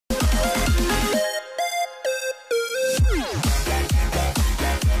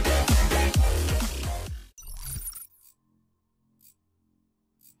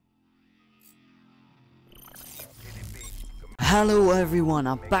Hello everyone,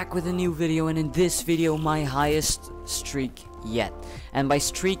 I'm back with a new video, and in this video my highest streak yet. And by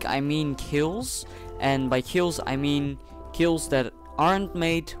streak I mean kills, and by kills I mean kills that aren't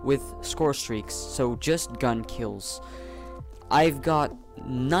made with score streaks, so just gun kills. I've got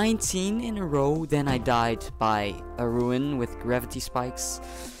 19 in a row, then I died by a ruin with gravity spikes.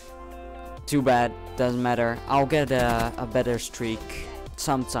 Too bad, doesn't matter, I'll get a better streak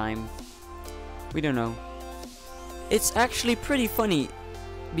sometime. We don't know. It's actually pretty funny,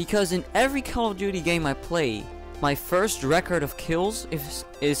 because in every Call of Duty game I play, my first record of kills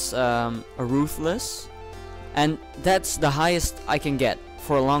is a Ruthless, and that's the highest I can get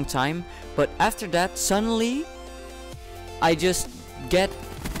for a long time. But after that, suddenly I just get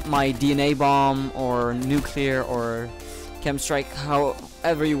my DNA bomb or nuclear or chem strike,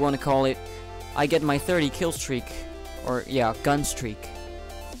 however you want to call it. I get my 30 kill streak, or yeah, gun streak.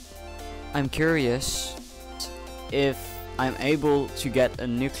 I'm curious if I'm able to get a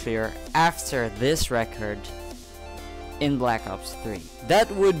nuclear after this record in Black Ops 3. That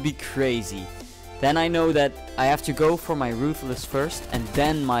would be crazy. Then I know that I have to go for my Ruthless first and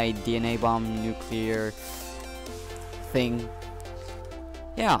then my DNA bomb nuclear thing.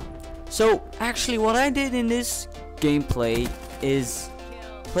 Yeah, so actually what I did in this gameplay is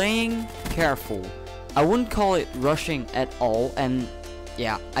playing careful. I wouldn't call it rushing at all, and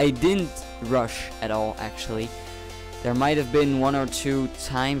yeah, I didn't rush at all actually. There might have been one or two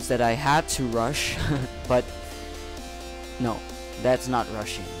times that I had to rush, but no, that's not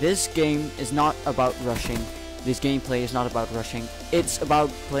rushing. This game is not about rushing. This gameplay is not about rushing. It's about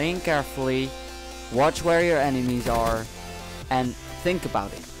playing carefully, watch where your enemies are, and think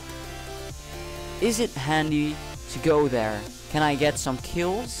about it. Is it handy to go there? Can I get some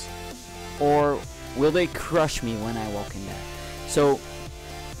kills? Or will they crush me when I walk in there? So,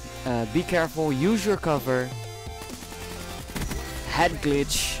 be careful, use your cover. Head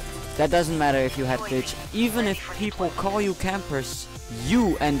glitch, that doesn't matter if you head glitch. Even if people call you campers,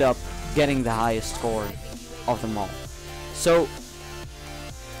 you end up getting the highest score of them all. So,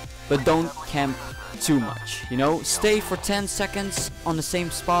 but don't camp too much, you know, stay for 10 seconds on the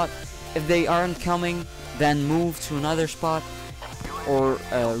same spot. If they aren't coming, then move to another spot, or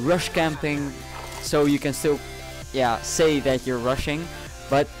rush camping, so you can still, yeah, say that you're rushing,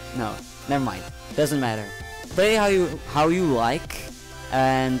 but no, never mind, doesn't matter. Play how you like,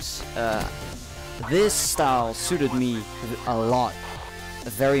 and this style suited me a lot,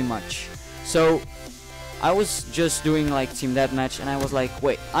 very much. So I was just doing like team deathmatch, and I was like,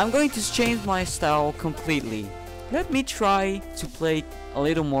 wait, I'm going to change my style completely. Let me try to play a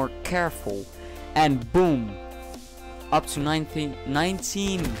little more careful, and boom, up to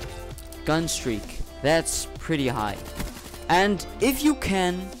 19 gun streak. That's pretty high. And if you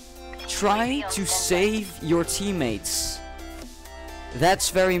can, try to save your teammates. That's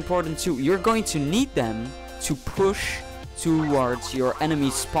very important too. You're going to need them to push towards your enemy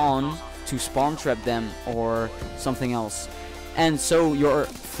spawn, to spawn trap them or something else. And so your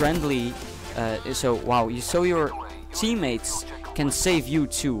friendly, so your teammates can save you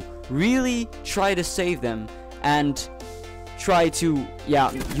too. Really try to save them, and try to, yeah,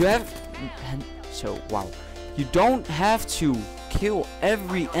 you don't have to kill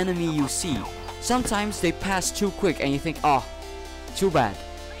every enemy you see. Sometimes they pass too quick and you think, oh, too bad,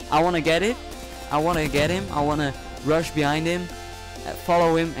 I want to get it, I want to get him, I want to rush behind him,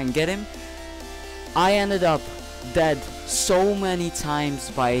 follow him and get him. I ended up dead so many times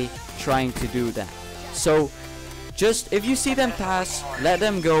by trying to do that. So just, if you see them pass, let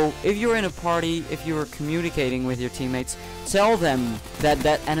them go. If you're in a party, if you're communicating with your teammates, tell them that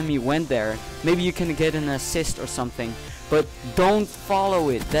that enemy went there. Maybe you can get an assist or something, but don't follow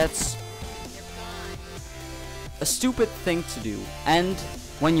it. That's a stupid thing to do. And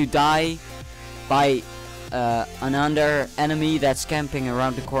when you die by another enemy that's camping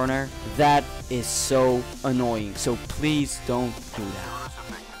around the corner, that is so annoying. So please don't do that.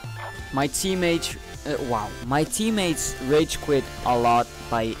 My teammates rage quit a lot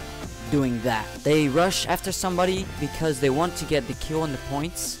by doing that. They rush after somebody because they want to get the kill and the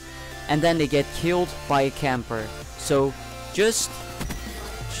points, and then they get killed by a camper. So just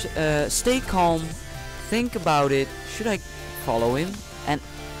stay calm, think about it. Should I follow him? And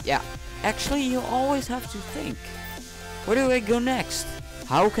yeah, actually you always have to think, where do I go next?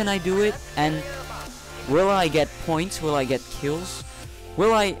 How can I do it? And will I get points? Will I get kills?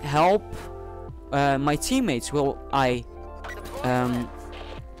 Will I help my teammates? Will I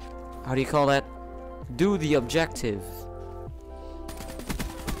how do you call that? Do the objective.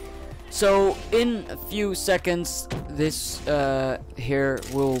 So in a few seconds, this here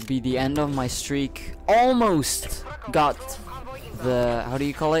will be the end of my streak. Almost got the, how do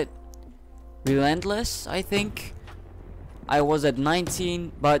you call it? Relentless, I think. I was at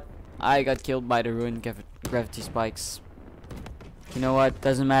 19, but I got killed by the ruined gravity spikes. You know what?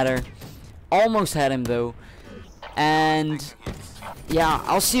 Doesn't matter. Almost had him though. And yeah,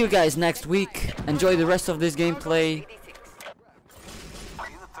 I'll see you guys next week. Enjoy the rest of this gameplay.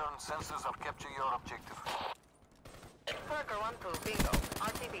 Sensors have captured your objective. Worker 1-2, bingo.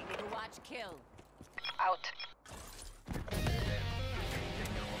 RTB. Watch kill. Out.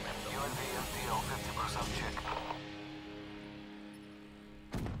 UNV MTL 50% check.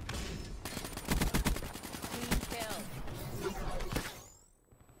 Team kill.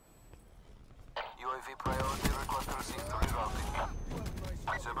 UAV priority request received. Rerouting.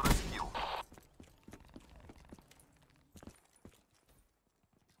 Cerberus Q.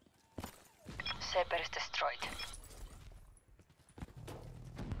 Cerberus destroyed.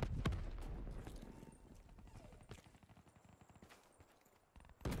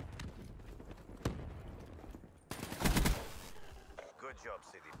 Good job,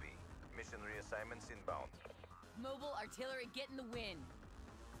 CDP. Mission reassignments inbound. Mobile artillery getting the win.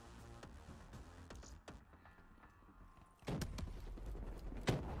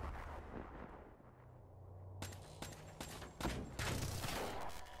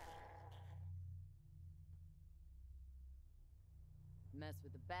 Mess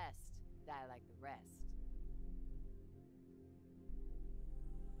with the best, die like the rest.